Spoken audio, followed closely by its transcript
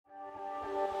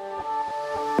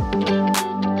Welcome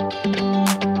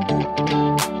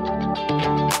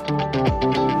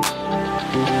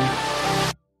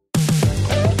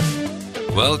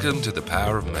to the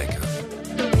Power of Makeup.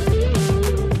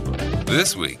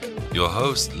 This week, your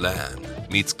host Lan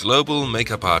meets global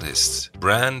makeup artist,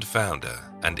 brand founder,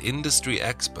 and industry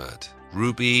expert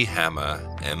Ruby Hammer,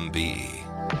 MBE.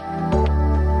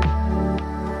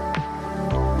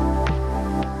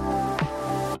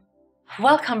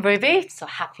 Welcome, Ruby. So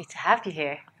happy to have you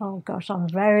here. Oh gosh, I'm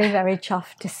very, very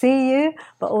chuffed to see you,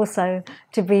 but also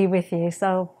to be with you.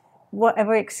 So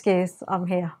whatever excuse, I'm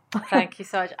here. Thank you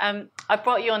so much. I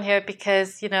brought you on here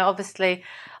because, obviously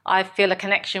I feel a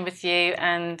connection with you,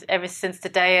 and ever since the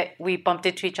day we bumped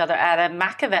into each other at a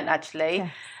Mac event, actually.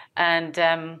 Yes.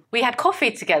 And we had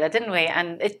coffee together, didn't we?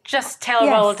 And it just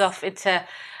rolled off into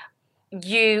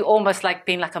you almost like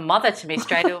being like a mother to me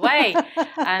straight away.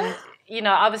 And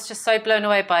I was just so blown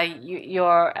away by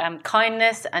your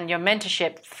kindness and your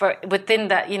mentorship within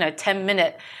that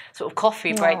 10-minute sort of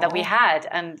coffee break that we had.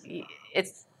 And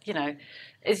it's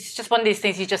it's just one of these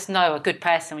things you just know a good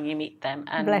person when you meet them.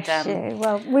 And bless you.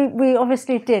 Well, we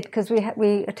obviously did, because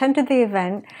we attended the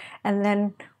event and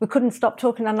then we couldn't stop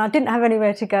talking, and I didn't have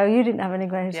anywhere to go. You didn't have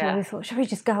anywhere to go. We thought, should we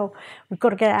just go? We've got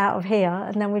to get out of here.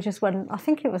 And then we just went, I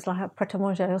think it was like a Pret a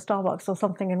Manger or Starbucks or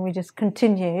something, and we just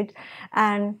continued.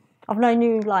 And I've known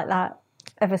you like that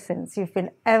ever since. You've been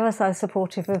ever so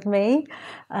supportive of me,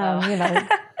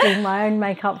 doing my own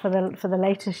makeup for the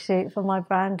latest shoot for my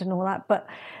brand and all that. But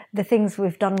the things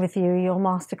we've done with you, your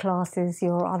masterclasses,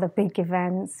 your other big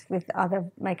events with other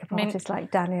makeup artists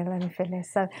like Daniel and Phyllis.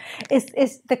 So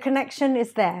it's the connection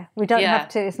is there. We don't have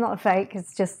to. It's not a fake.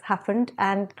 It's just happened,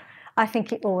 and I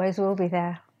think it always will be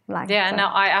there. No,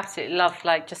 I absolutely love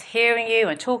just hearing you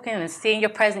and talking and seeing your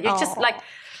presence. You're just like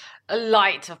a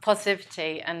light of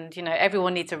positivity, and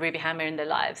everyone needs a Ruby Hammer in their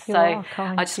lives. So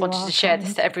I just wanted to share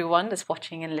this to everyone that's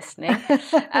watching and listening.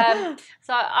 So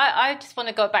I just want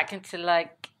to go back into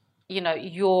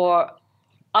your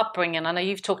upbringing. I know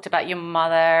you've talked about your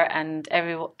mother and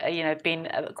everyone, being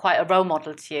quite a role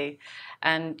model to you,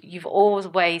 and you've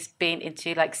always been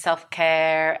into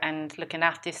self-care and looking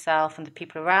after yourself and the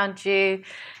people around you.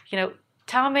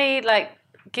 Tell me,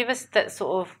 give us that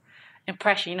sort of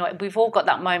impression. We've all got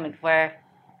that moment where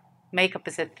makeup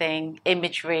is a thing,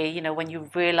 imagery, when you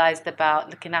realised about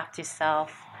looking after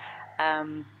yourself,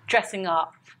 dressing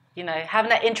up, having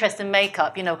that interest in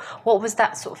makeup. What was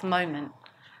that sort of moment?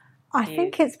 I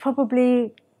think it's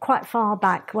probably quite far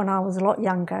back when I was a lot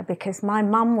younger, because my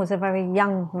mum was a very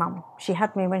young mum. She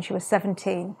had me when she was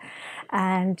 17,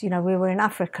 and we were in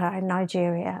Africa, in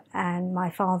Nigeria, and my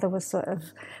father was sort of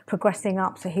progressing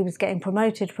up, so he was getting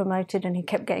promoted, and he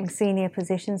kept getting senior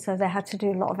positions, so they had to do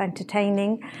a lot of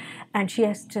entertaining, and she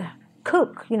has to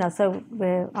cook, so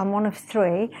I'm one of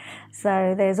three,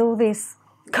 so there's all this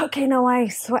cooking away,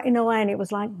 sweating away, and it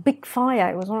was like big fire.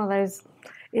 It was one of those.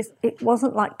 It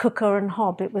wasn't like cooker and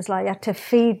hob. It was like you had to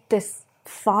feed this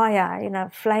fire,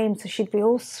 flame, so she'd be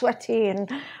all sweaty, and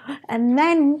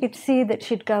then you'd see that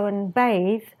she'd go and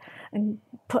bathe and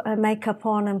put her makeup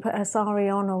on and put her sari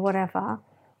on or whatever,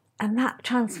 and that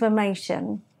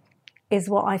transformation is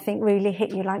what I think really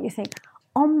hit you. You think,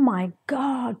 oh my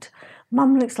God,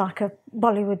 Mum looks like a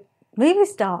Bollywood movie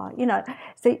star,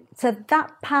 So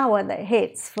that power that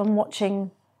hits from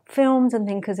watching films and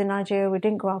things, because in Nigeria we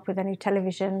didn't grow up with any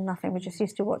television, nothing. We just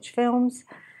used to watch films,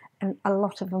 and a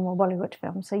lot of them were Bollywood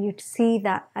films. So you'd see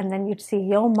that, and then you'd see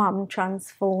your mum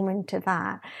transform into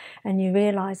that, and you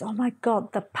realise, oh my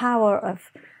God, the power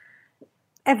of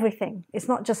everything. It's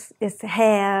not just it's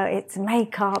hair, it's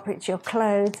makeup, it's your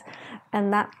clothes,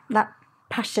 and that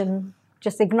passion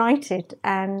just ignited.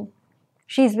 And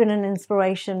she's been an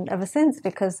inspiration ever since,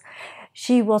 because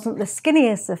she wasn't the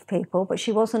skinniest of people, but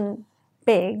she wasn't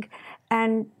big,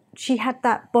 and she had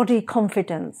that body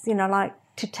confidence,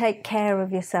 to take care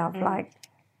of yourself.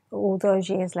 All those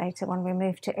years later, when we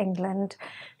moved to England,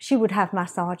 she would have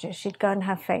massages, she'd go and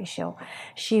have facial,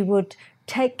 she would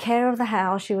take care of the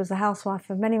house. She was a housewife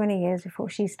for many, many years before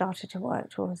she started to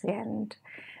work towards the end.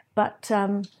 But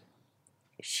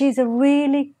she's a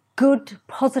really good,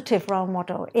 positive role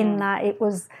model in that it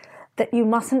was that you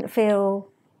mustn't feel,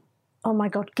 oh my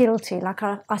God, guilty.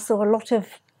 I saw a lot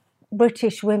of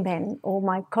British women, or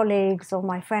my colleagues or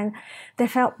my friends, they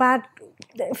felt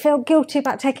guilty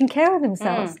about taking care of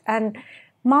themselves. And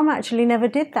Mum actually never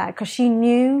did that, because she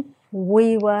knew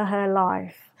we were her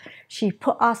life. She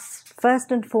put us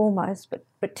first and foremost,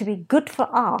 but to be good for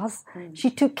us, she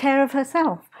took care of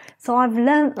herself. So I've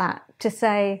learnt that, to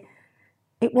say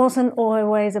it wasn't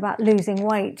always about losing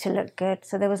weight to look good.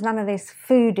 So there was none of these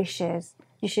food issues.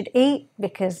 You should eat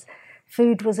because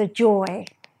Food was a joy.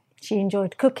 She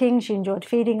enjoyed cooking, she enjoyed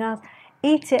feeding us.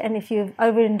 Eat it, and if you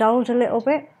overindulge a little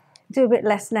bit, do a bit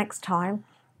less next time.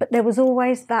 But there was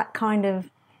always that kind of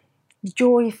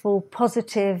joyful,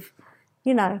 positive,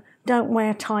 don't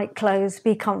wear tight clothes,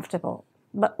 be comfortable.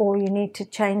 Or you need to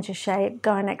change your shape,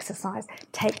 go and exercise,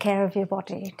 take care of your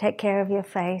body, take care of your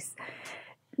face.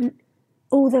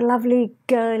 All the lovely,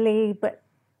 girly, but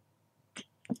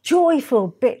joyful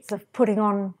bits of putting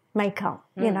on makeup,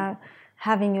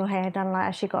 having your hair done. Like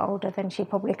as she got older, then she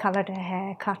probably coloured her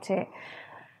hair, cut it.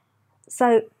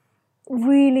 So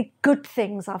really good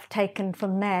things I've taken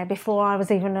from there before I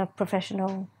was even a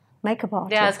professional makeup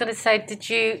artist. Yeah, I was going to say, did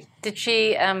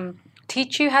she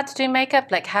teach you how to do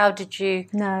makeup? Like, how did you?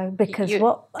 No, because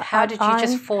how did you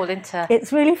just fall into?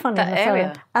 It's really funny that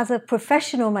area. As a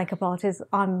professional makeup artist,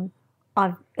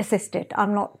 I've assisted.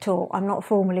 I'm not taught. I'm not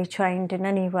formally trained in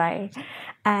any way.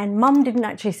 And Mum didn't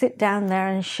actually sit down there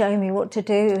and show me what to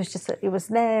do. It was just that it was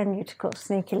there, and you could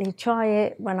sneakily try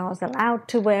it when I was allowed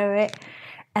to wear it.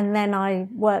 And then I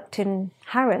worked in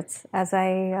Harrods as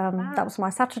that was my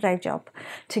Saturday job,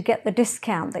 to get the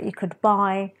discount that you could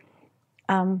buy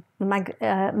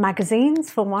magazines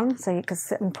for one, so you could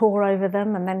sit and pore over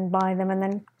them and then buy them and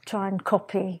then try and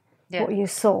copy what you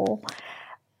saw,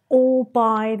 or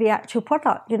buy the actual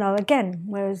product. Again,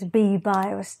 whereas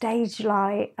Biba or Stage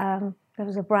Light, there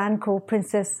was a brand called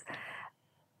Princess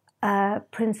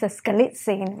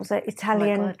Galizzi, and it was an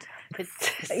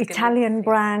Italian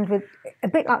brand with a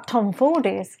bit like Tom Ford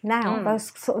is now,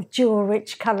 those sort of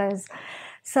jewel-rich colours.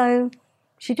 So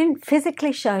she didn't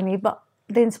physically show me, but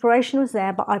the inspiration was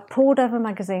there. But I pored over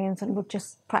magazines and would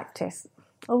just practice.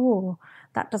 Oh,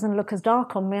 that doesn't look as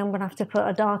dark on me. I'm going to have to put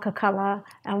a darker colour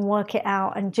and work it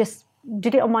out, and just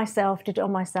did it on myself.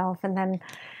 And then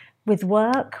with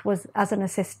work was as an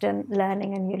assistant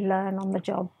learning, and you learn on the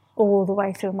job all the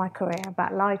way through my career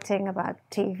about lighting, about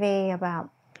TV, about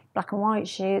black and white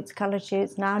shoots, colour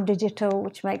shoots, now digital,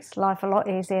 which makes life a lot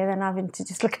easier than having to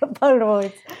just look at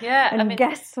Polaroids and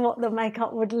guess what the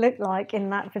makeup would look like in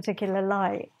that particular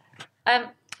light.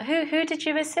 Who did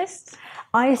you assist?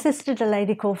 I assisted a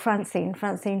lady called Francine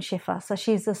Schiffer. So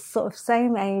she's the sort of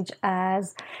same age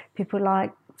as people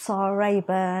like Sarah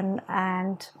Rayburn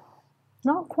and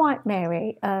not quite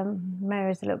Mary.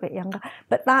 Mary's a little bit younger,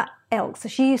 but that ilk. So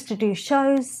she used to do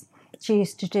shows, she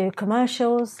used to do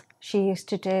commercials, she used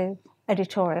to do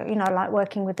editorial, like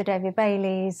working with the David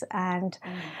Baileys and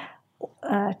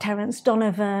Terence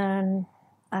Donovan,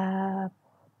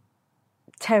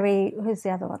 Terry, who's the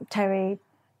other one? Terry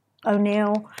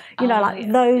O'Neill,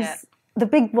 the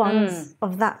big ones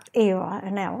of that era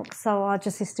and ilk. So I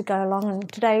just used to go along,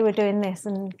 and today we're doing this,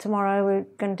 and tomorrow we're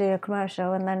going to do a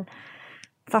commercial, and then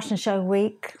fashion show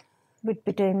week we'd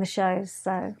be doing the shows.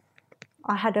 So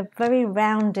I had a very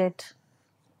rounded,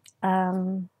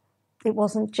 it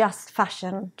wasn't just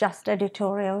fashion, just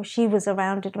editorial. She was a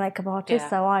rounded makeup artist,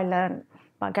 so I learned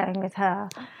by going with her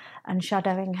and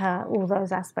shadowing her, all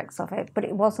those aspects of it. But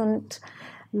it wasn't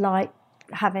like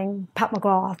having Pat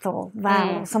McGrath or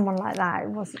Val or someone like that. It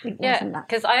wasn't that.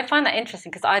 Because I find that interesting,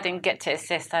 because I didn't get to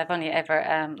assist. I've only ever,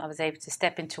 I was able to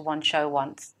step into one show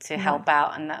once to help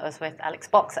out, and that was with Alex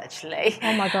Box, actually.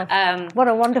 Oh my God. What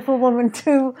a wonderful woman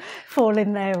to fall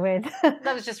in there with.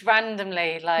 That was just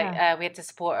randomly, we had to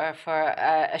support her for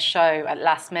a show at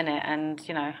last minute, and,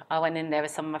 I went in there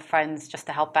with some of my friends just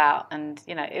to help out, and,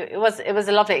 it was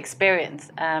a lovely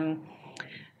experience.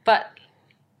 But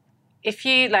if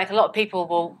you, a lot of people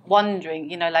were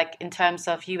wondering, in terms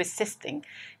of you assisting,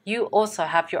 you also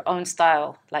have your own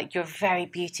style. You're very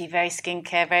beauty, very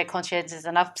skincare, very conscientious.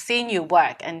 And I've seen you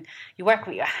work, and you work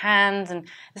with your hands, and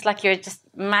it's like you're just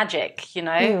magic,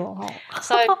 Ew.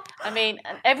 So,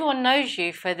 everyone knows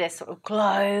you for this sort of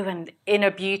glow and inner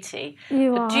beauty.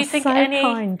 But do you think so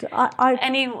kind.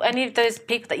 any of those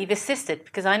people that you've assisted?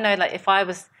 Because I know, if I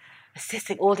was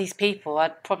assisting all these people,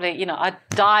 I'd probably, I'd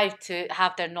dive to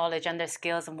have their knowledge and their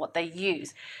skills and what they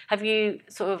use. Have you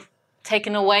sort of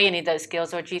taken away any of those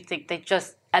skills, or do you think they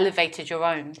just elevated your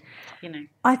own,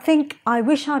 I think I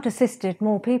wish I'd assisted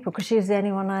more people, because she was the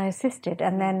only one I assisted.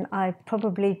 And then I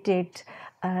probably did,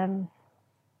 when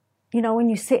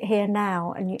you sit here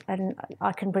now and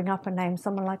I can bring up a name,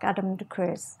 someone like Adam de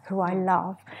Cruz, who I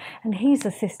love, and he's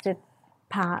assisted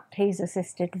Pat, he's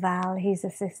assisted Val, he's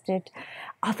assisted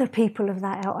other people of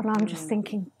that ilk, and I'm just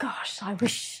thinking, gosh, I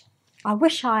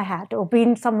wish I had, or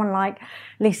been someone like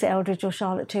Lisa Eldridge or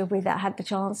Charlotte Tilbury that had the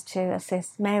chance to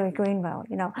assist Mary Greenwell.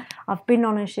 I've been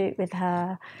on a shoot with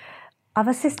her, I've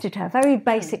assisted her very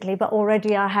basically, but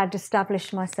already I had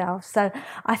established myself. So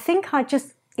I think I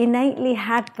just innately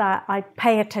had that. I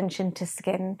pay attention to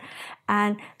skin,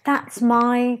 and that's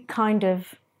my kind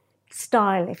of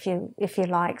style, if you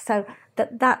like. So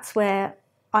that's where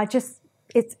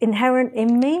it's inherent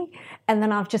in me, and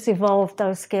then I've just evolved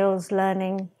those skills,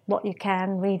 learning what you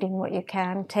can, reading what you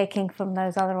can, taking from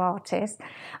those other artists.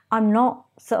 I'm not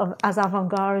sort of as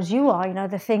avant-garde as you are. You know,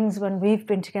 the things when we've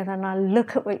been together and I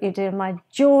look at what you do, my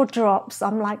jaw drops.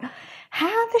 I'm like,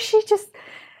 how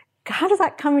does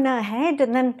that come in her head?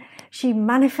 And then she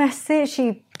manifests it,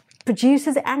 she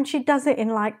produces it, and she does it in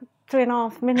like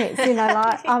 3.5 minutes. You know,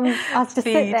 like I have to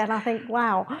sit there and I think,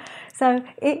 wow. So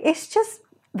it's just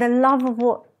the love of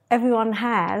what everyone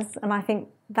has, and I think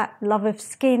that love of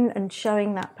skin and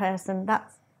showing that person,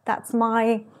 that's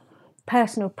my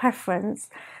personal preference,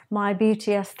 my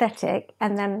beauty aesthetic,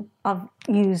 and then I've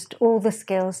used all the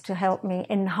skills to help me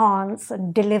enhance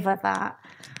and deliver that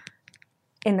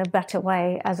in a better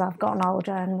way as I've gotten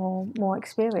older and more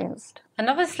experienced. And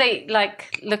obviously,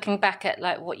 like looking back at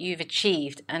like what you've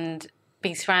achieved and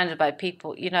being surrounded by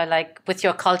people, you know, like with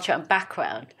your culture and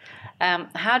background,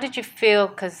 how did you feel?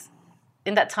 Because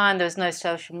in that time there was no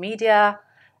social media,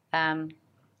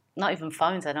 not even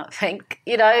phones, I don't think.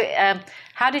 You know,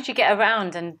 how did you get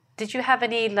around? And did you have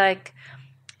any like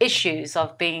issues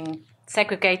of being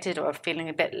segregated or feeling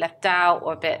a bit left out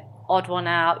or a bit odd one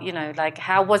out? You know, like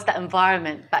how was that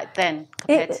environment back then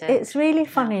compared to? It's really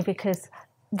funny because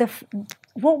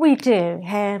what we do,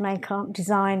 hair, makeup,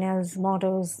 designers,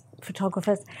 models,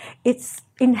 photographers, it's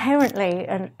inherently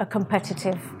a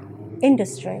competitive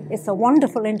industry. It's a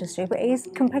wonderful industry, but it is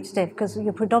competitive because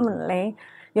you're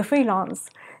freelance.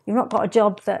 You've not got a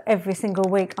job that every single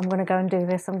week I'm going to go and do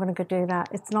this, I'm going to go do that.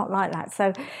 It's not like that.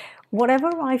 So whatever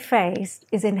I face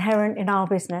is inherent in our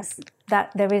business,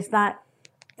 that there is that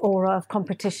aura of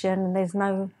competition and there's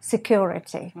no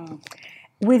security.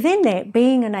 Within it,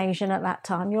 being an Asian at that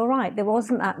time, you're right, there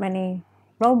wasn't that many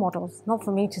role models, not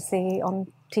for me to see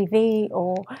on TV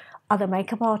or other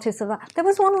makeup artists or that. There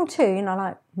was one or two, you know,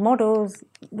 like models,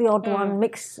 the odd one,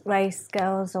 mixed race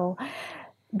girls or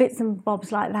bits and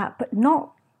bobs like that, but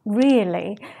not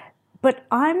really. But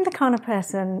I'm the kind of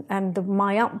person, and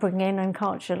my upbringing and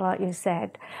culture, like you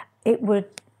said,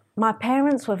 my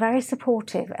parents were very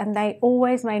supportive, and they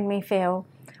always made me feel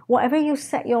whatever you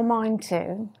set your mind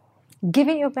to, give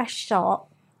it your best shot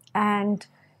and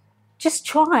just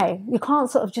try. You can't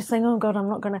sort of just think, oh God, I'm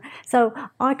not going to. So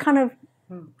I kind of,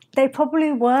 they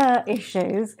probably were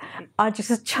issues. I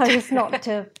just chose not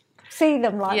to see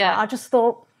them like that. I just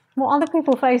thought, well, other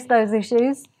people face those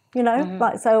issues, you know,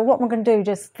 like, so what am I going to do?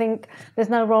 Just think there's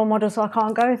no role model, so I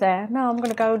can't go there. No, I'm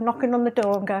going to go knocking on the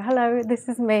door and go, hello, this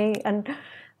is me. And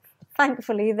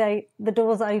thankfully, the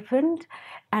doors opened,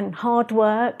 and hard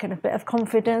work and a bit of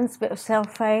confidence, a bit of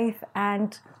self-faith,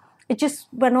 and it just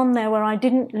went on there where I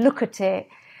didn't look at it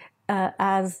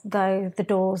as though the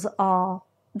doors are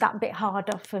that bit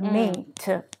harder for me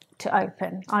to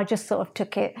open. I just sort of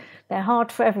took it, they're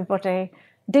hard for everybody,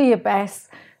 do your best,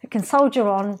 you can soldier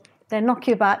on, then knock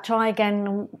you back, try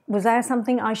again. Was there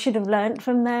something I should have learned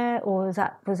from there, or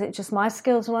was it just my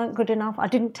skills weren't good enough? I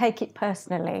didn't take it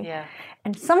personally. Yeah.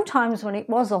 And sometimes when it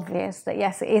was obvious that,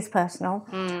 yes, it is personal,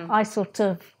 I sort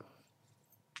of,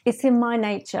 it's in my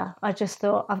nature. I just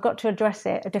thought I've got to address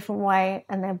it a different way,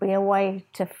 and there'll be a way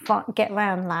to get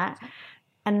around that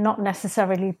and not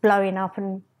necessarily blowing up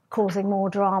and causing more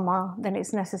drama than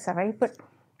it's necessary. But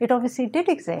it obviously did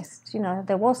exist. You know,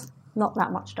 there was not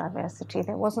that much diversity.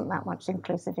 There wasn't that much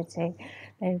inclusivity.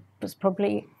 There was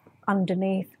probably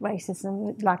underneath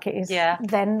racism like it is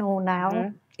then or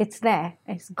now. It's there.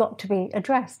 It's got to be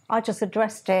addressed. I just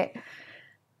addressed it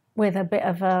with a bit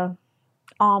of a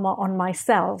armour on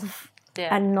myself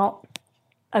and not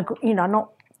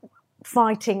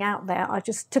fighting out there. I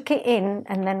just took it in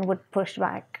and then would push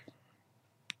back.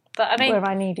 But I mean, where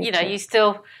I needed you know, you're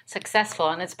still successful,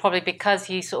 and it's probably because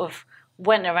you sort of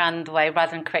went around the way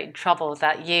rather than creating trouble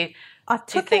that I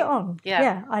took it on.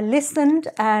 Yeah, I listened,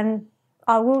 and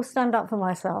I will stand up for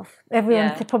myself.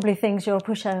 Everyone probably thinks you're a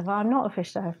pushover. I'm not a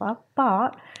pushover,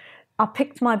 but I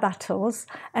picked my battles,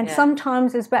 and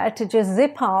sometimes it's better to just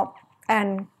zip up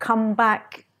and come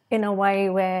back in a way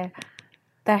where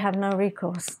they have no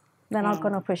recourse. They're not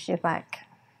going to push you back.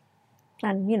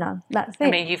 And, you know, that's it. I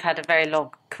mean, you've had a very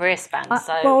long career span,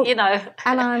 so, you know.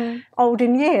 And I'm old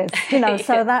in years, you know,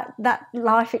 so that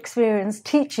life experience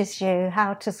teaches you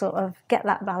how to sort of get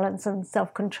that balance and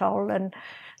self-control. And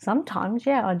sometimes,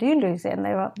 I do lose it.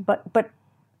 But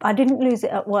I didn't lose it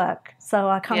at work. So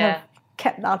I kind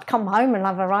of I'd come home and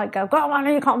have a right go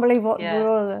on, you can't believe what...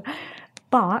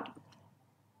 But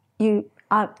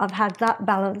I've had that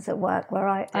balance at work where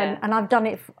and I've done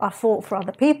it. I fought for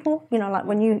other people, you know, like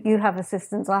when you have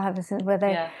assistants, I have assistants where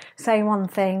they say one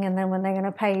thing and then when they're going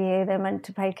to pay you, they're meant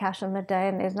to pay cash on the day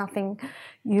and there's nothing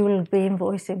you will be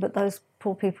invoicing, but those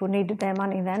poor people needed their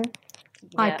money then.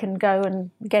 I can go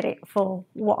and get it for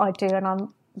what I do, and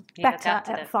I'm better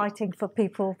at fighting for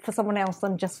people, for someone else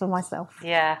than just for myself.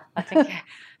 Yeah, I think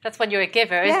that's when you're a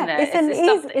giver, isn't it?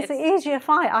 It's an easier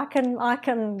fight. I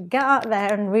can get out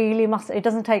there and really it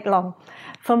doesn't take long.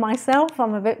 For myself,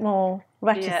 I'm a bit more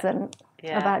reticent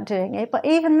about doing it. But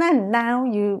even then, now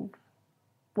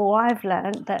I've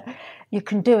learned that you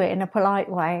can do it in a polite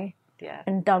way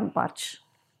and don't budge.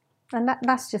 And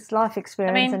that's just life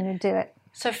experience, and you do it.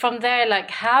 So from there, like,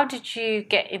 how did you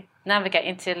navigate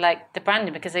into like the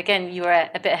branding? Because again, you were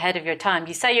a bit ahead of your time.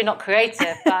 You say you're not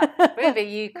creative, but Ruby,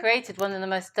 you created one of the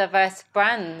most diverse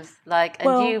brands.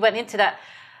 You went into that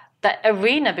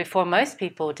arena before most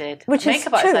people did. Which is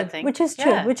true. I think. Which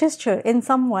is true in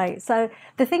some way. So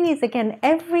the thing is, again,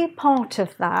 every part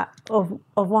of that of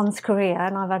one's career,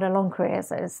 and I've had a long career,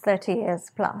 so it's 30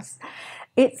 years plus.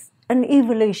 It's an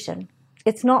evolution.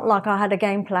 It's not like I had a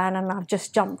game plan and I've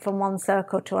just jumped from one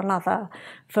circle to another,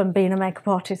 from being a makeup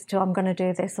artist to I'm going to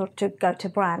do this or to go to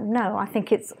brand. No, I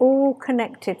think it's all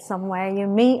connected somewhere. You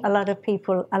meet a lot of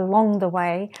people along the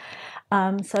way.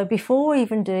 So before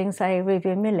even doing, say, Ruby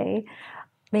and Millie,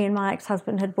 me and my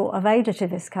ex-husband had brought Aveda to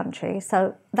this country.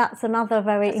 So that's another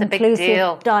very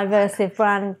inclusive, diverse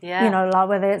brand, you know, like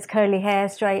whether it's curly hair,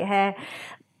 straight hair,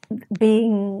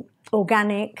 being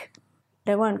organic.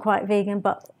 They weren't quite vegan,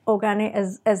 but organic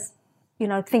as you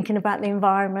know, thinking about the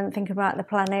environment, thinking about the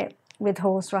planet with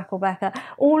horse Racklebacker,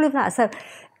 all of that. So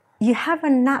you have a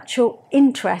natural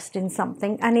interest in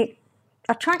something and it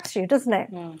attracts you, doesn't it?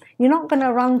 You're not going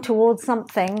to run towards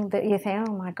something that you think,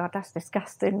 oh my God, that's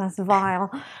disgusting, that's vile.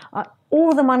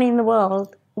 All the money in the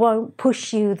world won't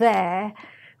push you there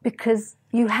because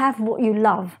you have what you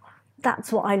love.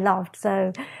 That's what I loved.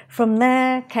 So from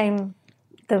there came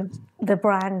the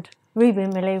brand Ruby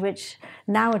and Millie, which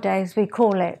nowadays we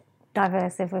call it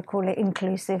diverse, we call it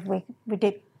inclusive. We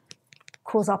did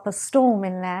cause up a storm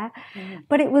in there,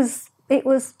 but it was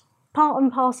part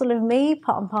and parcel of me,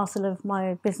 part and parcel of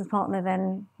my business partner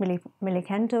then, Millie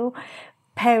Kendall,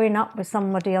 pairing up with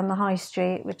somebody on the high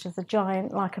street, which is a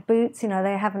giant like a Boots. You know,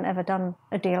 they haven't ever done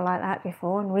a deal like that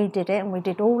before, and we did it, and we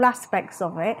did all aspects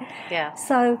of it. Yeah.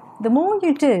 So the more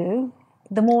you do,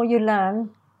 the more you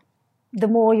learn, the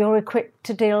more you're equipped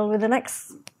to deal with the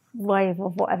next wave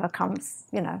of whatever comes,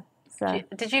 you know. So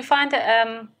did you find it, I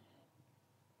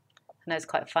know it's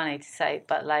quite funny to say,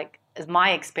 but like, as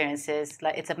my experience is,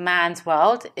 like, it's a man's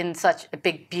world in such a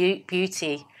big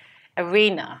beauty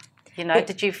arena, you know.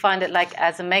 Did you find it, like,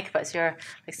 as a makeup artist, you're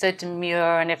like so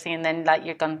demure and everything, and then like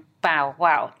you're gone,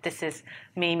 wow, this is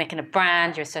me making a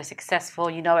brand, you're so successful,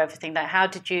 you know everything. Like, how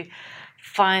did you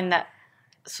find that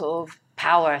sort of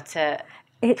power to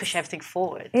push everything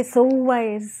forward? It's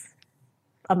always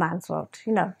a man's world,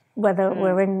 you know, whether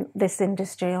we're in this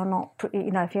industry or not. You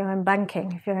know, if you're in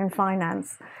banking, if you're in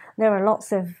finance, there are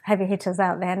lots of heavy hitters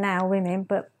out there now, women,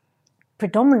 but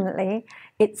predominantly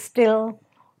it's still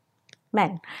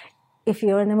men. If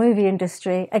you're in the movie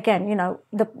industry, again, you know,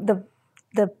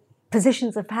 the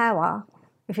positions of power,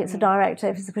 if it's a director,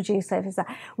 if it's a producer, if it's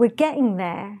that, we're getting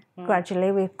there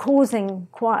gradually. We're causing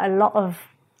quite a lot of,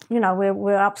 you know,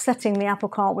 we're upsetting the apple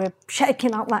cart, we're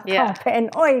shaking up that carpet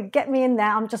and, oi, get me in there,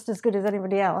 I'm just as good as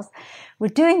anybody else. We're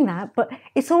doing that, but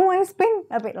it's always been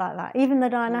a bit like that, even the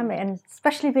dynamic, and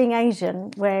especially being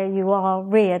Asian, where you are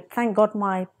reared. Thank God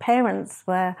my parents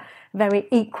were very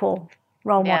equal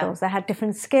role models. They had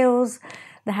different skills,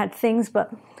 they had things,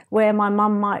 but where my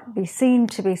mum might be seen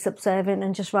to be subservient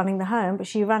and just running the home, but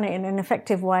she ran it in an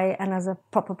effective way and as a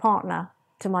proper partner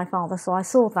to my father. So I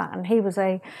saw that, and he was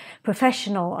a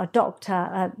professional, a doctor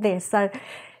at this. So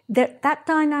that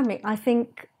dynamic, I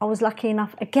think I was lucky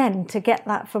enough again to get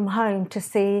that from home, to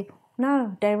see,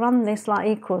 no, they run this like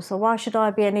equals, so why should I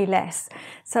be any less?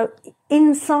 So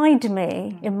inside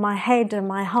me, in my head and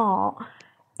my heart,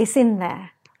 it's in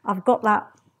there. I've got that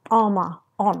armour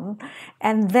on.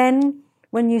 And then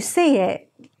when you see it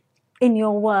in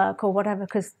your work or whatever,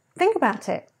 because think about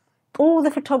it, all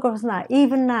the photographers now,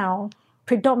 even now,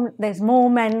 there's more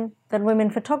men than women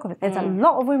photographers. There's a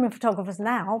lot of women photographers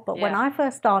now, but when I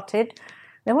first started,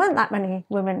 there weren't that many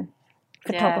women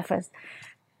photographers.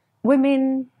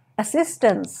 Women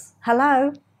assistants,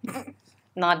 hello?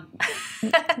 None.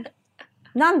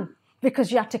 None,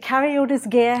 because you had to carry all this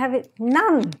gear, have it,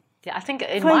 none. Yeah, I think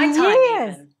in my time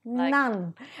even. Like,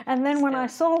 none. And then when I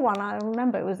saw one, I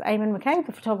remember it was Eamon McCabe,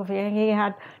 the photographer, and he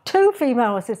had 2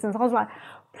 female assistants. I was like,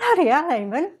 bloody hell,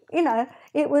 Eamon, you know,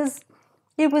 it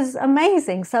was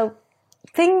amazing. So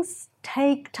things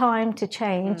take time to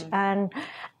change, and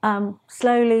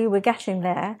slowly we're getting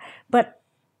there. But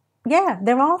yeah,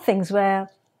 there are things where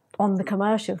on the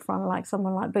commercial front, like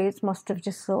someone like Boots must have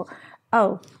just thought,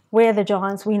 oh, we're the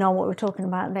giants, we know what we're talking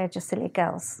about, they're just silly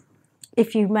girls.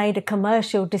 If you made a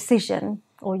commercial decision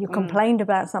or you complained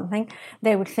about something,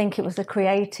 they would think it was a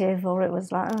creative, or it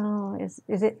was like, oh,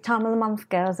 is it time of the month,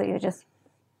 girls, that you're just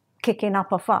kicking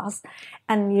up a fuss?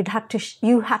 And you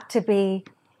had to be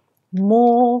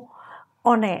more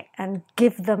on it and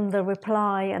give them the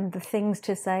reply and the things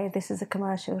to say, this is a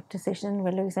commercial decision,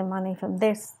 we're losing money from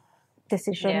this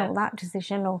decision or that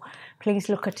decision, or please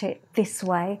look at it this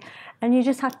way. And you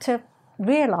just had to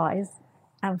realise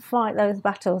and fight those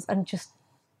battles and just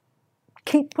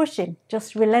keep pushing,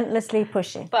 just relentlessly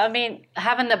pushing. But I mean,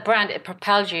 having the brand, it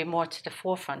propelled you more to the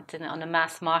forefront, didn't it, on a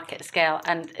mass market scale,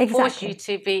 and it forced you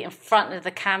to be in front of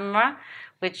the camera,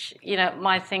 which, you know,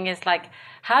 my thing is like,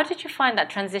 how did you find that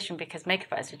transition? Because makeup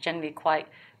artists are generally quite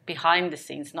behind the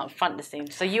scenes, not in front of the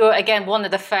scenes. So you were, again, one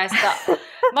of the first that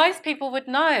most people would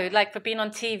know, like for being on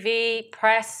TV,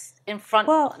 press, in front,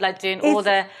 like doing all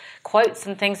the quotes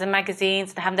and things in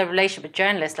magazines and having the relationship with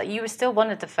journalists. Like, you were still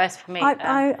one of the first for me.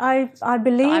 I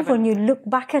believe when you look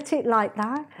back at it like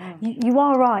that, you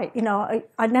are right. You know,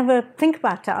 I never think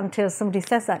about it until somebody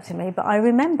says that to me. But I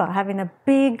remember having a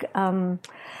big,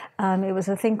 it was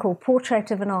a thing called Portrait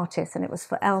of an Artist, and it was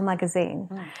for Elle magazine.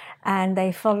 And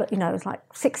they followed, you know, it was like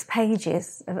 6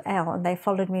 pages of Elle, and they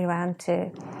followed me around to,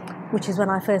 which is when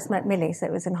I first met Millie. So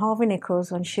it was in Harvey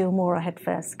Nichols when Sheil Mora had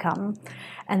first come.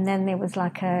 And then there was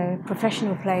like a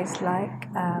professional place like,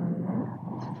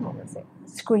 what was it,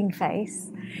 Screen Face,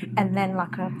 and then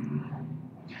like a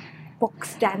box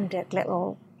standard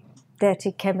little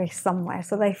dirty chemist somewhere.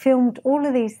 So they filmed all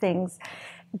of these things,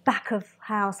 back of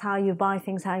house, how you buy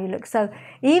things, how you look. So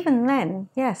even then,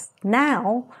 yes,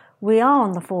 now we are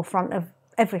on the forefront of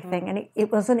everything. And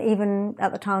it wasn't even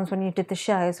at the times when you did the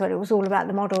shows where it was all about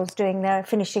the models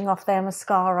finishing off their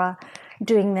mascara,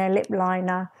 doing their lip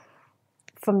liner,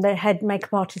 from the head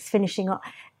makeup artist finishing up.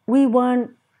 We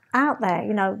weren't out there,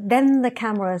 you know. Then the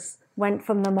cameras went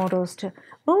from the models to,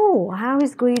 oh, how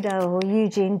is Guido or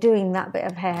Eugene doing that bit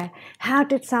of hair? How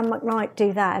did Sam McKnight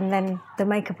do that? And then the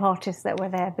makeup artists that were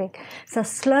there big. So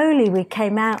slowly we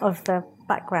came out of the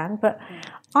background, but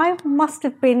I must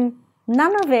have been,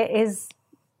 none of it is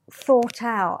thought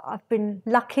out. I've been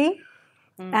lucky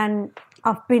and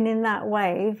I've been in that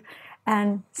wave.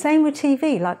 And same with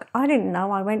TV. Like, I didn't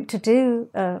know. I went to do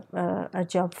a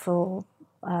job for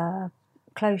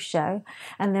Clothes Show,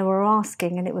 and they were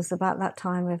asking, and it was about that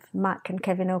time with Mac and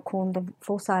Kevin O'Corn, the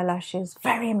false eyelashes,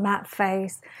 very matte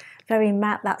face, very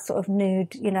matte, that sort of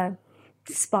nude, you know,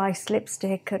 spice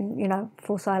lipstick and, you know,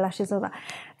 false eyelashes, all that.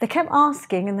 They kept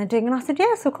asking, and they're doing, and I said,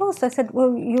 yes, of course. They said,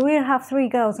 well, you will have 3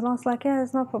 girls. And I was like, yeah,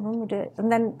 there's no problem, we'll do it.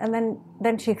 And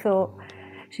then she thought,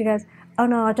 she goes, oh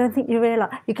no, I don't think you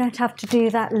realise you're going to have to do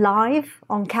that live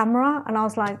on camera. And I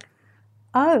was like,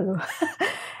 oh.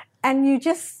 And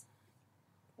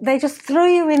they just threw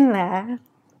you in there,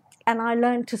 and I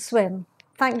learned to swim.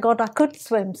 Thank God I could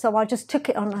swim, so I just took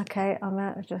it on. Okay, I'm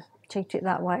out to just cheat it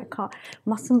that way.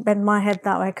 Mustn't bend my head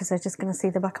that way because they're just going to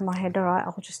see the back of my head. All right,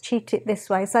 I'll just cheat it this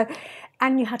way. So,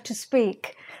 and you had to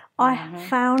speak. I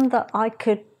found that I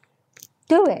could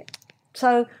do it.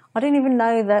 So I didn't even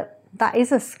know that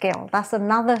is a skill. That's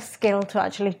another skill to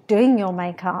actually doing your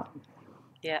makeup.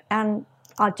 Yeah. And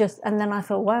then I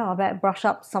thought, wow, I better brush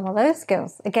up some of those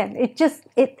skills. Again,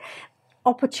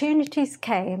 opportunities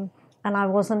came, and I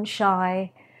wasn't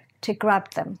shy to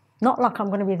grab them. Not like I'm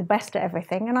going to be the best at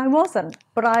everything, and I wasn't,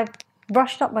 but I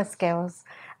brushed up my skills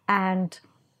and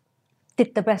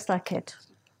did the best I could.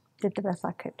 But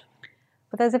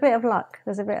there's a bit of luck.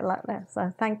 There.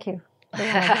 So thank you.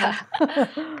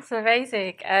 It's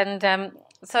amazing. And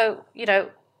so, you know,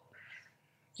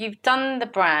 you've done the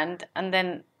brand, and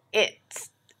then it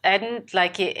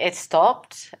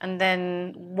stopped, and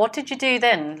then what did you do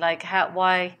then? Like,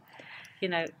 why, you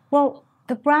know? Well,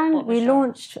 the brand we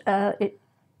launched,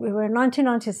 we were in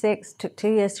 1996, took 2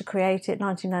 years to create it.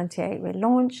 1998 we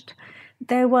launched.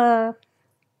 They were,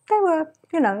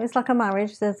 you know, it's like a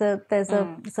marriage. It's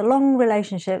a long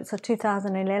relationship. So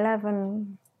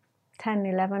 2011, 10,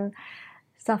 11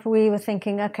 stuff, we were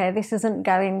thinking, okay, this isn't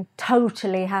going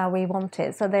totally how we want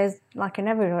it. So there's, like in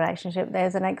every relationship,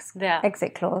 there's an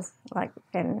exit clause, like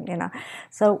in, you know.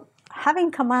 So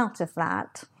having come out of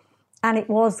that, and it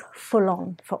was full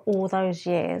on for all those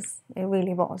years, it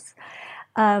really was.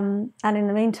 And in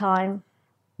the meantime,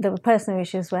 there were personal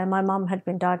issues where my mum had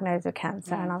been diagnosed with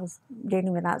cancer and I was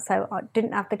dealing with that. So I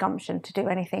didn't have the gumption to do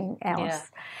anything else. Yeah.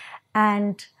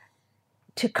 And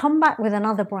to come back with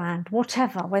another brand,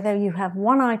 whatever, whether you have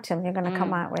one item you're going to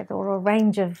come out with or a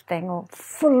range of thing or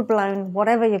full-blown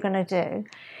whatever you're going to do,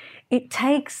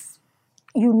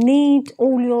 you need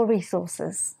all your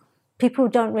resources. People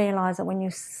don't realise that when you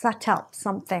set up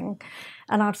something,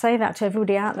 and I'd say that to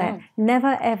everybody out there,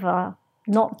 never ever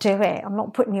not do it. I'm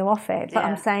not putting you off it, but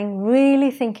I'm saying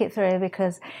really think it through,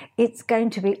 because it's going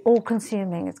to be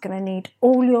all-consuming. It's going to need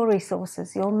all your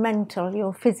resources, your mental,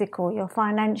 your physical, your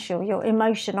financial, your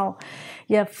emotional,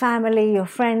 your family, your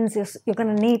friends. You're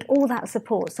going to need all that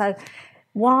support. So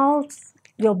whilst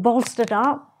you're bolstered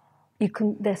up,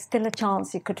 there's still a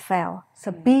chance you could fail.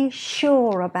 So be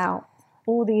sure about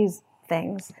all these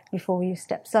things before you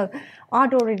step. So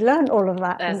I'd already learned all of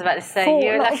that. I was about to say,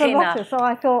 you're lucky enough. So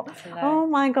I thought, oh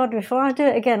my God, before I do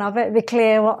it again, I better be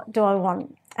clear, what do I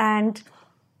want? And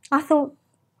I thought,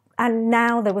 and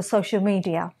now there was social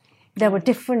media. There were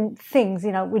different things,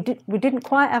 you know, we didn't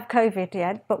quite have COVID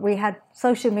yet, but we had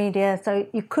social media. So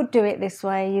you could do it this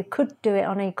way. You could do it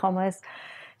on e-commerce.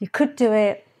 You could do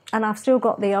it, and I've still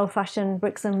got the old-fashioned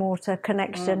bricks and mortar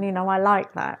connection. You know, I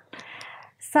like that.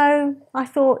 So I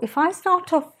thought, if I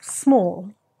start off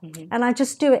small and I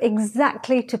just do it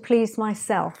exactly to please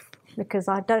myself, because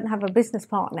I don't have a business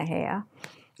partner here,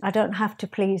 I don't have to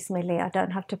please Millie, I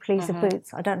don't have to please the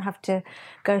Boots, I don't have to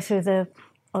go through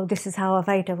this is how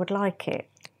Aveda would like it.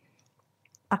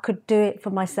 I could do it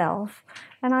for myself,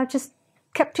 and I just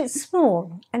kept it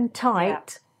small and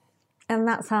tight, and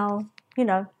that's how, you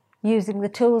know, using the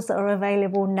tools that are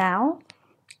available now,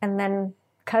 and then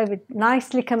COVID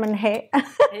nicely come and hit.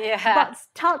 But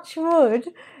touch wood,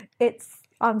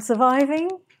 I'm surviving.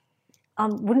 I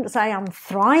wouldn't say I'm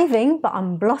thriving, but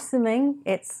I'm blossoming.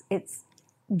 It's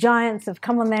giants have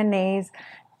come on their knees.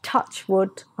 Touch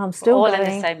wood, I'm still all going.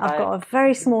 In the same boat. I've got a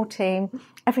very small team.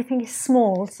 Everything is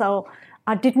small, so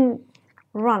I didn't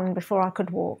run before I could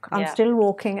walk. I'm still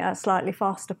walking at a slightly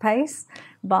faster pace,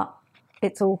 but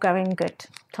it's all going good.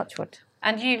 Touch wood.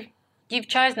 And you've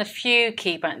chosen a few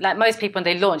key brands. Like most people, when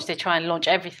they launch, they try and launch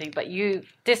everything. But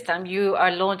this time you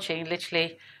are launching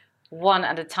literally one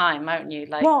at a time, aren't you?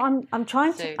 Like, well, I'm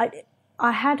trying to.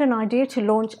 I had an idea to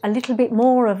launch a little bit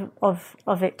more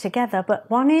of it together. But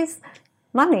one is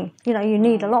money. You know, you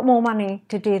need a lot more money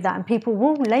to do that, and people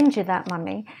will lend you that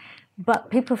money. But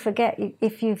people forget,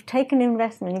 if you've taken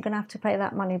investment, you're going to have to pay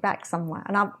that money back somewhere.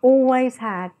 And I've always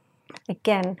had,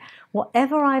 again,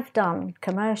 whatever I've done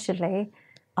commercially,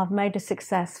 I've made a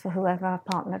success for whoever I've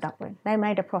partnered up with. They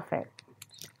made a profit.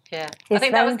 Yeah. I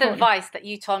think that was the advice that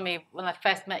you told me when I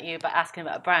first met you about asking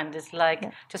about a brand, is like,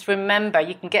 just remember,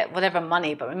 you can get whatever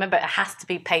money, but remember it has to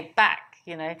be paid back,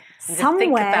 you know. And somewhere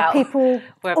think about people,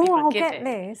 where people I'll give get it.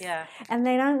 this. Yeah. And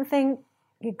they don't think,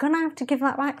 you're going to have to give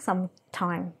that back some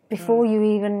time before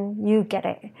you get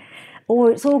it. Or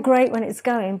it's all great when it's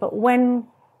going, but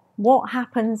what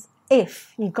happens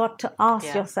if? You've got to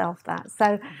ask yourself that.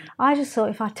 So I just thought,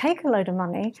 if I take a load of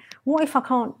money, what if I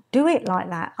can't do it like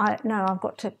that? I've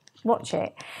got to watch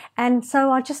it. And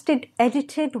so I just did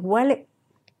edited,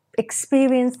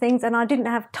 experienced things, and I didn't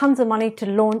have tons of money to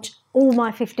launch all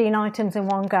my 15 items in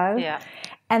one go. Yeah.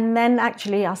 And then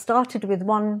actually I started with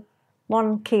one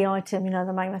key item, you know,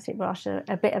 the magnetic brush,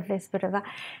 a bit of this, bit of that,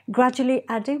 gradually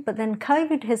added. But then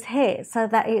COVID has hit, so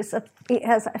that it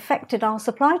has affected our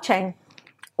supply chain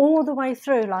all the way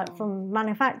through, like from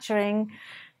manufacturing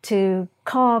to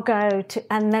cargo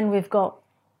and then we've got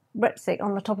Brexit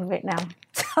on the top of it now.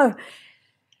 So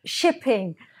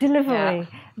shipping, delivery,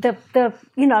 the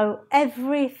you know,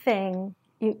 everything,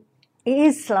 it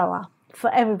is slower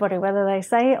for everybody, whether they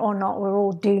say it or not. We're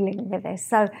all dealing with this.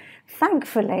 So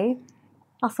thankfully,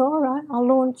 I thought, all right, I'll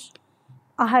launch.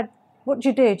 What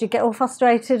do? Do you get all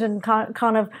frustrated and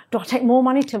kind of, do I take more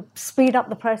money to speed up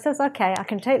the process? Okay, I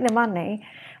can take the money,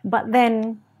 but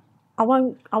then I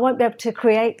won't be able to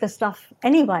create the stuff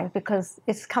anyway, because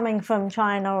it's coming from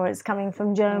China or it's coming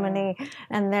from Germany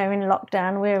and they're in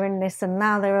lockdown, we're in this, and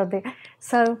now they're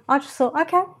so I just thought,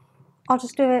 okay, I'll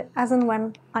just do it as and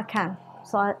when I can.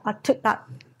 So I took that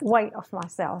weight off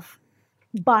myself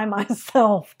by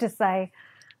myself to say,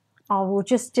 I will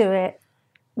just do it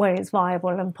where it's viable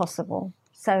and possible,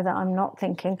 so that I'm not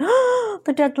thinking,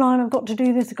 the deadline, I've got to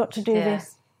do this, I've got to do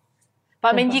this. But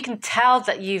I mean, you can tell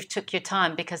that you've took your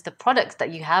time, because the products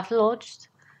that you have launched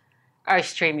are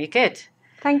extremely good.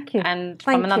 Thank you. And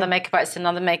from another makeup artist to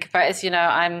another makeup artist, you know,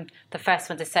 I'm the first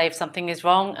one to say if something is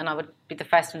wrong, and I would be the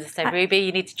first one to say, Ruby,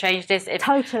 you need to change this.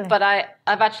 Totally. But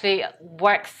I've actually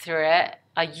worked through it,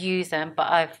 I use them, but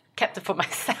I've kept it for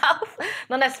myself.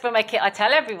 Not necessarily for my kit. I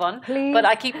tell everyone, Please. But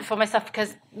I keep it for myself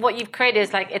because what you've created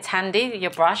is like, it's handy,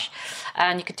 your brush,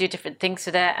 and you could do different things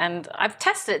with it. And I've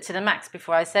tested it to the max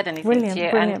before I said anything to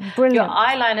you. Brilliant. Your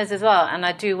eyeliners as well, and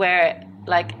I do wear it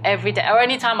like every day, or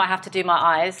anytime I have to do my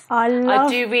eyes. I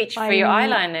do reach for your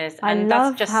eyeliners, and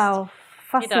love that's just how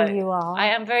fussy you are. I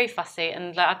am very fussy,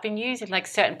 and like, I've been using like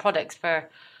certain products for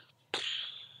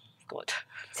God.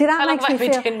 See, that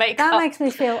makes me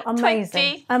feel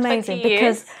amazing. 20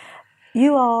 because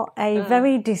you are a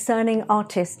very discerning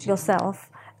artist yourself.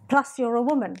 Plus, you're a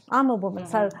woman. I'm a woman.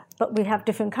 So, but we have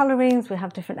different colorings, we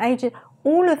have different ages.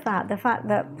 All of that, the fact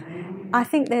that I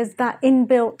think there's that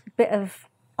inbuilt bit of,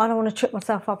 I don't want to trip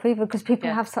myself up either, because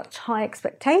people have such high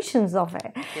expectations of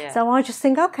it. Yeah. So I just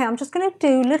think, okay, I'm just going to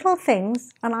do little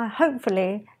things, and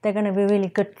hopefully they're going to be really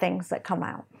good things that come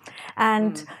out.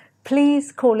 And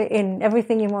please call it in,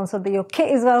 everything you want, so that your kit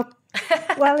is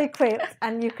well equipped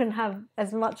and you can have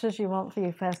as much as you want for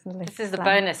you personally. This is the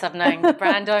bonus of knowing the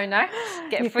brand owner.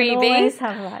 Get freebies. You can always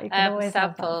have that. You can always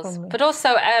samples. Have that from me. But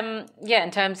also,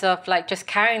 in terms of like just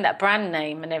carrying that brand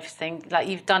name and everything, like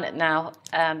you've done it now.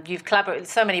 You've collaborated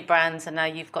with so many brands and now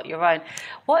you've got your own.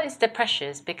 What is the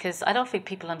pressures? Because I don't think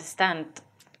people understand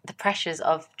the pressures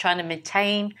of trying to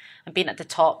maintain and being at the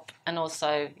top, and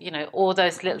also, all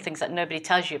those little things that nobody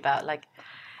tells you about. Like,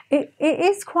 it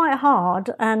is quite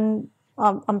hard, and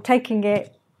I'm taking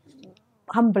it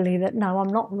humbly that no, I'm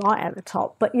not right at the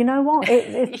top. But you know what?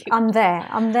 I'm there.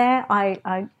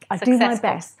 I do my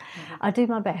best. I do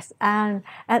my best, and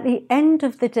at the end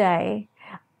of the day,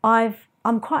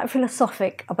 I'm quite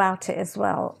philosophic about it as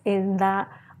well. In that,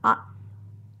 like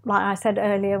I said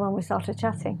earlier when we started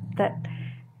chatting, that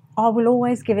I will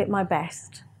always give it my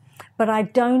best, but I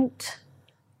don't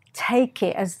take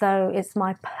it as though it's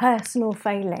my personal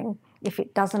failing if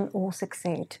it doesn't all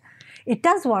succeed. It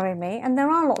does worry me, and there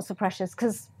are lots of pressures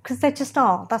because there just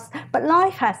are. But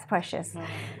life has pressures.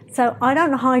 So I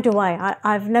don't hide away.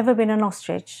 I've never been an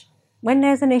ostrich. When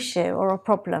there's an issue or a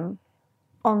problem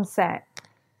on set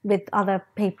with other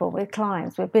people, with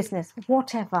clients, with business,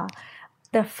 whatever,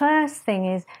 the first thing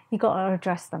is you've got to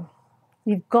address them.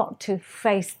 You've got to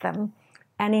face them,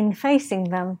 and in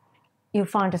facing them, you'll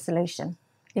find a solution.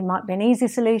 It might be an easy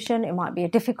solution, it might be a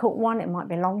difficult one, it might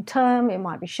be long term, it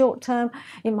might be short term,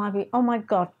 it might be, oh my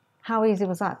God, how easy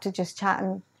was that to just chat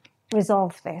and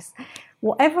resolve this?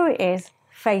 Whatever it is,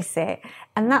 face it.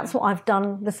 And that's what I've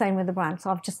done the same with the brand.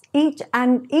 So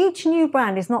each new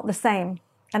brand is not the same.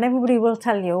 And everybody will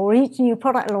tell you, or each new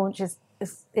product launch is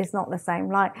not the same.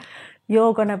 Like,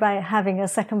 you're going to be having a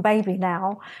second baby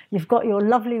now. You've got your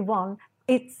lovely one.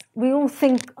 We all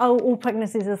think, all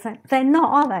pregnancies are the same. They're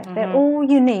not, are they? They're all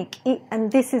unique. And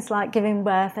this is like giving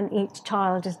birth, and each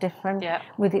child is different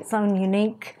with its own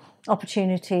unique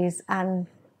opportunities and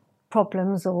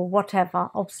problems or whatever,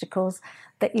 obstacles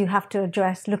that you have to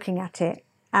address, looking at it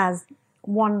as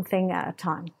one thing at a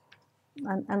time.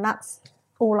 And that's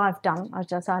all I've done.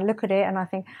 I look at it and I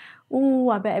think,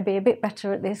 I better be a bit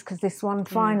better at this, because this one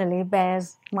finally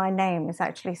bears my name. It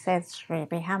actually says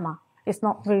Ruby Hammer. It's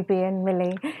not Ruby and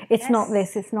Millie. It's not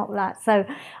this, it's not that. So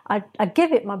I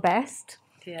give it my best,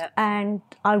 and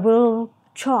I will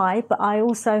try, but I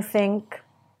also think,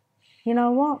 you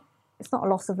know what? It's not a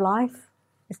loss of life.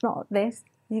 It's not this.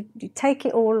 You take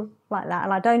it all like that.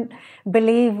 And I don't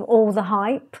believe all the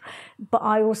hype, but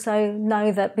I also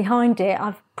know that behind it,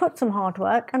 I've put some hard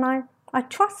work, and I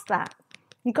trust that.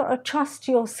 You've got to trust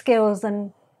your skills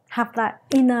and have that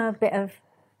inner bit of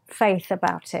faith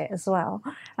about it as well.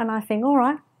 And I think, all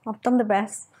right, I've done the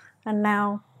best, and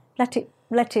now let it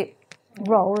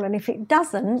roll. And if it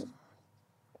doesn't,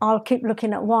 I'll keep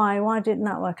looking at why didn't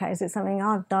that work out? Is it something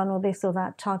I've done, or this or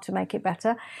that, try to make it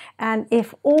better? And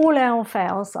if all else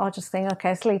fails, I'll just think,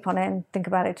 okay, sleep on it and think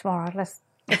about it tomorrow. Let's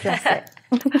address it.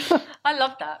 I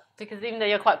love that, because even though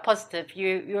you're quite positive,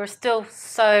 you're still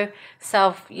so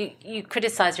you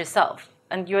criticize yourself,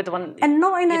 and you're the one, and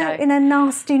not in a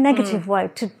nasty negative way,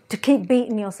 to keep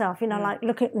beating yourself, like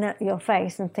looking at your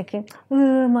face and thinking,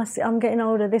 I'm getting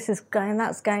older, this is going,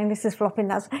 that's going, this is flopping,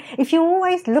 that's. If you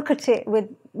always look at it with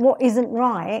what isn't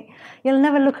right, you'll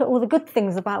never look at all the good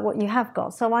things about what you have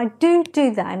got. So I do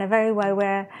that in a very way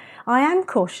where I am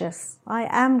cautious,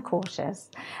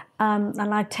 and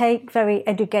I take very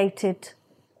educated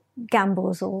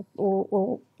gambles, or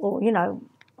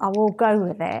I will go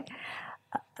with it.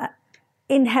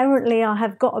 Inherently, I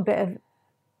have got a bit of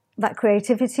that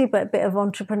creativity, but a bit of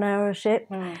entrepreneurship.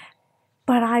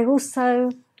 But I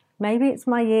also, maybe it's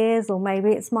my years, or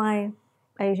maybe it's my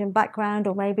Asian background,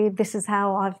 or maybe this is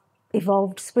how I've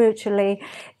evolved spiritually,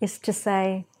 is to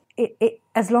say, it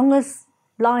as long as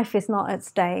life is not at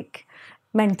stake,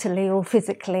 mentally or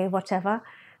physically, whatever,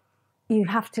 you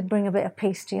have to bring a bit of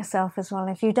peace to yourself as well.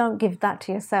 If you don't give that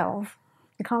to yourself,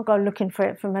 you can't go looking for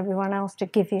it from everyone else to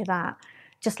give you that.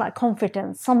 Just like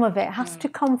confidence, some of it has to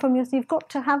come from you. You've got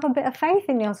to have a bit of faith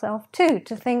in yourself too,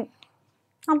 to think,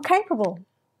 I'm capable.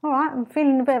 All right, I'm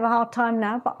feeling a bit of a hard time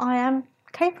now, but I am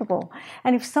capable.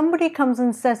 And if somebody comes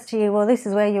and says to you, well, this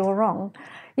is where you were wrong,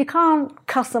 you can't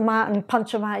cuss them out and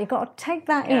punch them out. You've got to take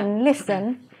that in,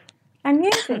 listen, and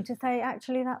use it to say,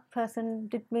 actually, that person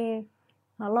did me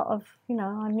a lot of,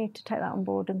 I need to take that on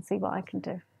board and see what I can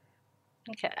do.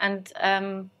 Okay, and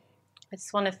I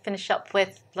just want to finish up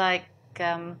with,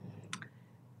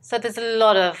 so there's a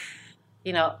lot of,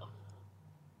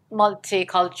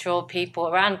 multicultural people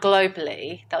around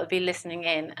globally that would be listening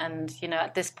in, and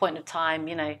at this point of time,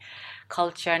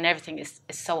 culture and everything is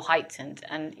so heightened,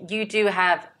 and you do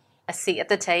have a seat at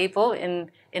the table in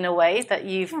a way that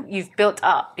you've built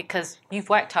up because you've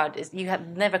worked hard. You have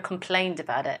never complained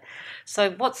about it.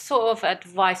 So what sort of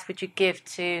advice would you give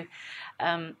to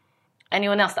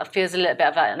anyone else that feels a little bit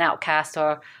of an outcast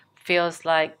or feels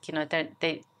like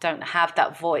they don't have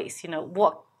that voice?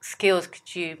 What skills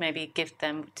could you maybe give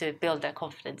them to build their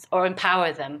confidence or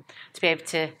empower them to be able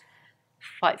to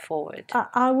fight forward?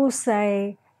 I will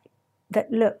say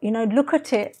that look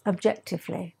at it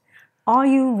objectively. Are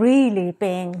you really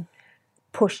being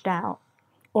pushed out,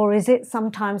 or is it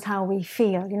sometimes how we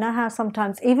feel? How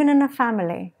sometimes even in a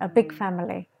family, a big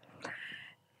family,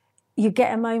 you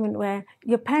get a moment where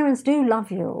your parents do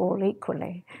love you all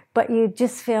equally, but you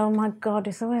just feel, my God,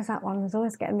 it's always that one who's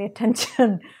always getting the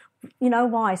attention.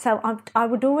 Why? So I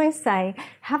would always say,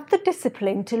 have the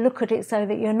discipline to look at it so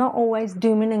that you're not always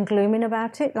dooming and glooming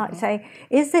about it. Like say,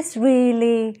 is this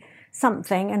really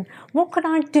something, and what could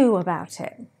I do about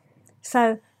it?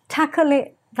 So tackle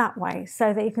it that way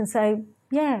so that you can say,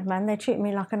 yeah, man, they treat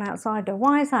me like an outsider.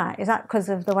 Why is that? Is that because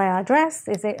of the way I dress?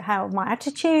 Is it how my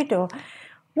attitude, or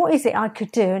what is it I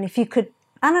could do? And if you could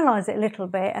analyse it a little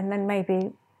bit and then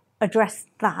maybe address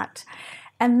that.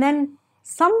 And then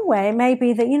somewhere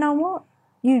maybe that, what,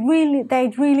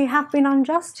 they really have been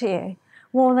unjust to you.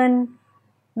 Well, then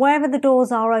wherever the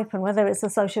doors are open, whether it's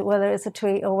a social, whether it's a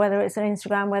tweet, or whether it's an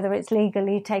Instagram, whether it's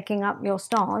legally taking up your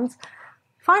stance,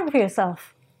 fight for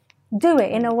yourself. Do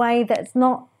it in a way that's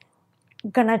not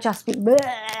going to just be,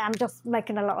 I'm just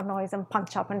making a lot of noise and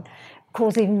punch up and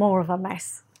cause even more of a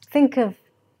mess. Think of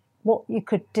what you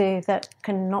could do that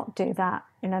can not do that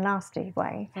in a nasty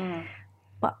way.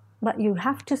 But you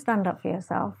have to stand up for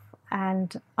yourself.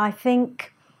 And I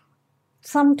think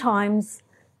sometimes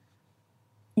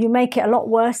you make it a lot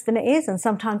worse than it is, and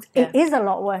sometimes it is a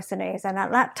lot worse than it is. And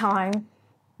at that time,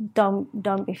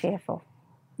 don't be fearful.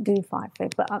 Do fight for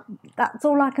it. But that's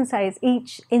all I can say is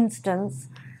each instance,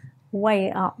 weigh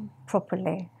it up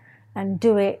properly and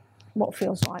do it what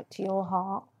feels right to your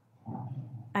heart.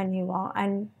 And you are.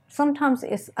 And sometimes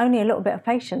it's only a little bit of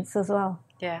patience as well.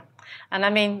 Yeah. And I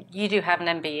mean, you do have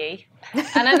an MBE.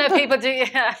 And I know people do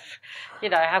have,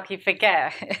 how can you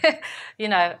forget?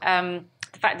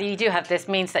 The fact that you do have this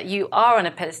means that you are on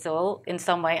a pedestal in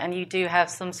some way, and you do have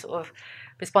some sort of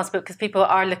responsibility because people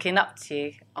are looking up to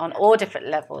you on all different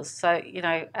levels. So,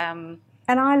 And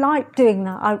I like doing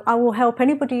that. I will help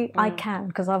anybody I can,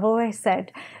 because I've always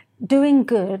said doing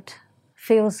good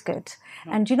feels good.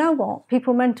 And you know what?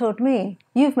 People mentored me.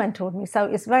 You've mentored me. So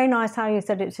it's very nice how you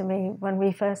said it to me when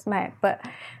we first met. But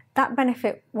that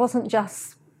benefit wasn't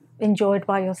just enjoyed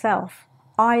by yourself.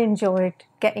 I enjoyed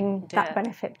getting that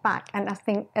benefit back. And I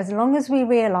think as long as we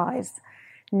realise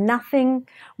nothing,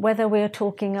 whether we're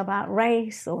talking about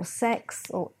race or sex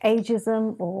or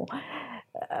ageism or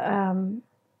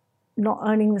not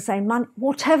earning the same money,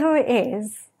 whatever it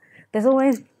is, there's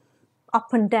always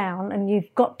up and down, and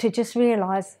you've got to just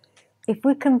realise if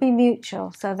we can be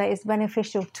mutual so that it's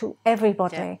beneficial to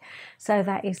everybody, so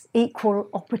that it's equal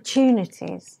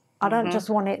opportunities. I don't just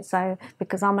want it so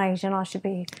because I'm Asian I should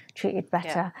be treated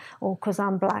better, or because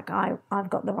I'm black I've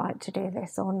got the right to do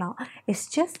this or not. It's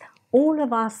just all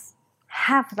of us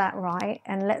have that right,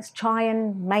 and let's try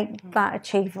and make that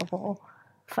achievable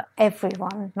for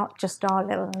everyone, not just our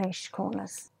little niche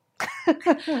corners.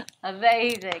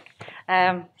 Amazing.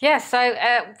 So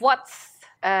what's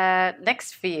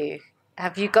next for you?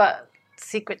 Have you got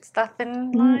secret stuff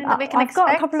in mind that we can expect? I've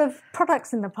got a couple of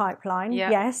products in the pipeline,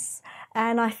 yes.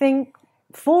 And I think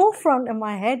forefront of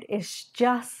my head is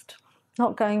just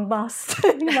not going bust.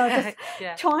 Just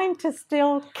trying to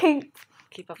still keep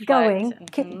going,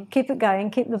 keep it going,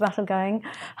 keep the battle going.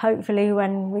 Hopefully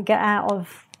when we get out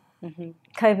of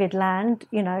COVID land,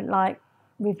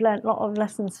 we've learned a lot of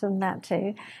lessons from that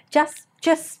too.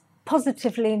 Just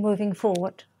positively moving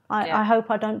forward. I hope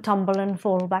I don't tumble and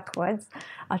fall backwards.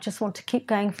 I just want to keep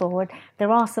going forward. There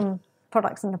are some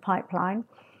products in the pipeline.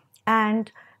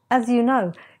 And as you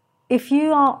know, if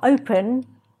you are open,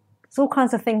 all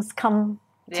kinds of things come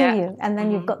to you. And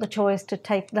then you've got the choice to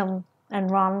take them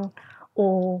and run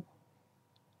or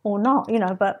not, you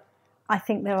know. But I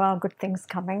think there are good things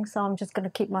coming. So I'm just going to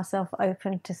keep myself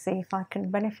open to see if I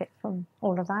can benefit from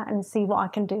all of that and see what I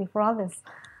can do for others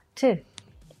too.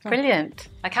 Brilliant.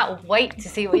 I can't wait to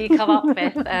see what you come up with.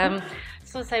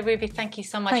 Just want to say, Ruby, thank you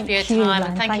so much for your time,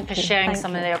 and thank you for sharing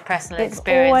some of your personal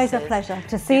experiences. It's always a pleasure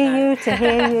to see you, to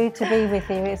hear you, to be with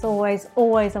you. It's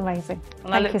always amazing.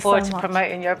 And I look forward to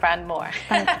promoting your brand more.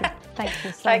 Thank you. Thank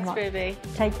you so much. Thanks, Ruby.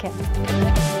 Take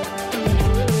care.